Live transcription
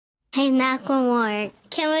Hey, Macklemore,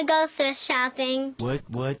 can we go thrift shopping? What?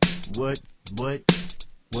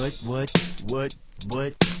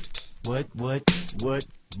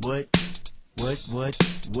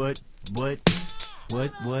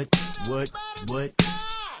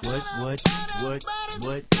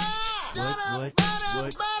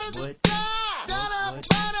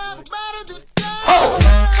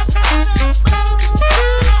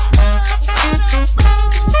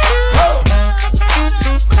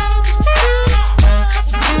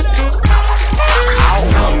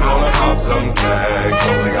 Some tags,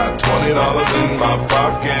 only got $20 in my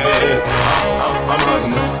pocket. I'm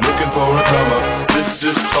hunting, looking for a come up. This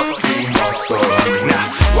is fucking awesome.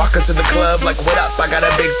 Now, walking to the club like, what up? I got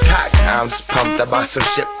a big cock. I'm just pumped. I bought some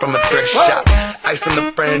shit from a thrift shop. Ice on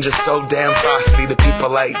the fringe is so damn frosty. The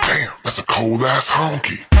people like, damn, that's a cold ass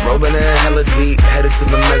honky. Rolling in hella deep, headed to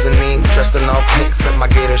the mezzanine. Dressed in all pink, set my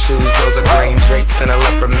gator shoes. Those are green draped in a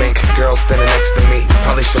leopard mink. Girl standing next to me.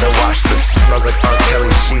 Probably should've washed this. Smells like R.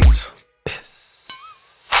 Kelly sheets.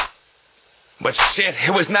 But shit,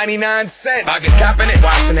 it was 99 cents. I get copping it,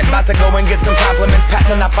 washing it. About to go and get some compliments.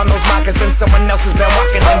 Passing up on those moccasins. Someone else has been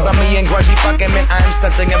walking in. Bummy and grungy fucking man. I am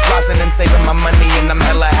stunting and flossing and saving my money. And I'm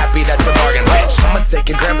hella happy that's a bargain, bitch. I'ma take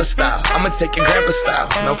your grandpa style. I'ma take your grandpa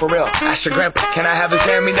style. No, for real. Ask your grandpa, can I have his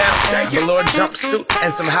hand-me-down? Velour jumpsuit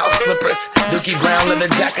and some house slippers. Dookie brown leather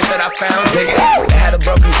jacket that I found. Dig it. It had a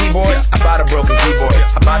broken keyboard. I bought a broken keyboard.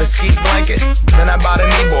 I bought a ski blanket. Then I bought a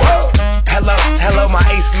kneeboard. Hello, my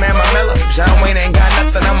ace man, my mellow. John Wayne ain't got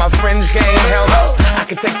nothing on my fringe game, hell no. I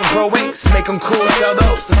could take some pro wings, make them cool, sell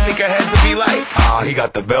those. The sneakerheads will be like, he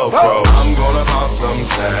got the Velcro. I'm gonna pop some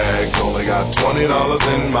tags, only got $20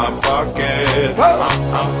 in my pocket.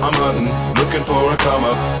 I'm hunting, looking for a come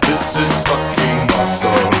up. This is fucking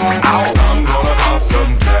awesome. I'm gonna pop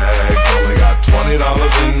some tags, only got $20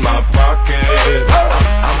 in my pocket.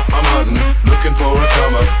 I'm hunting, looking for a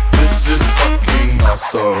come up. This is fucking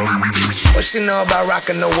awesome. What she know about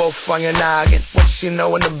rocking the wolf on your noggin? What she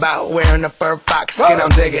knowin' about wearing a fur fox skin? I'm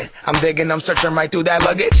digging, I'm searching right through that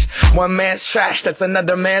luggage. One man's trash, that's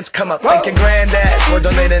another man's come up. Thank your granddad for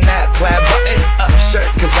donating that plaid button up shirt.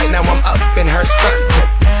 Cause right now I'm up in her skirt.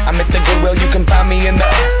 I'm at the Goodwill, you can find me in the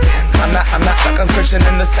I'm not stuck on searching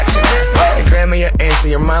in the section. Your grandma, your auntie,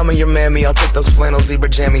 your mama, your mammy. I'll take those flannel zebra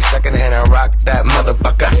jammies secondhand and rock that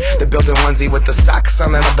motherfucker. The built-in onesie with the socks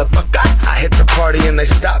on that motherfucker. I hit the party and they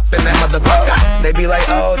stop in that motherfucker. They be like,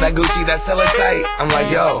 oh, that Gucci, that's hella tight. I'm like,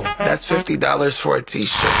 yo, that's $50 for a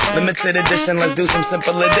t-shirt. Limited edition, let's do some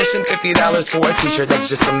simple edition. $50 for a t-shirt, that's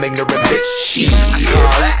just some ignorant bitch. I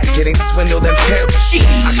call that getting swindled and pimped.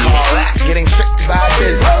 I call that getting tricked by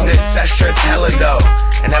business. That shirt's hella dope.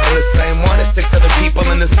 And having the same one as 6 other people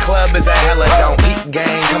in this club is a hella don't eat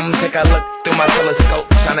gang. Come take a look through my telescope.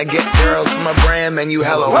 Tryna get girls from a brand, man, you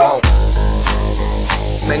hella won't.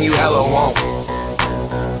 Man, you hella won't.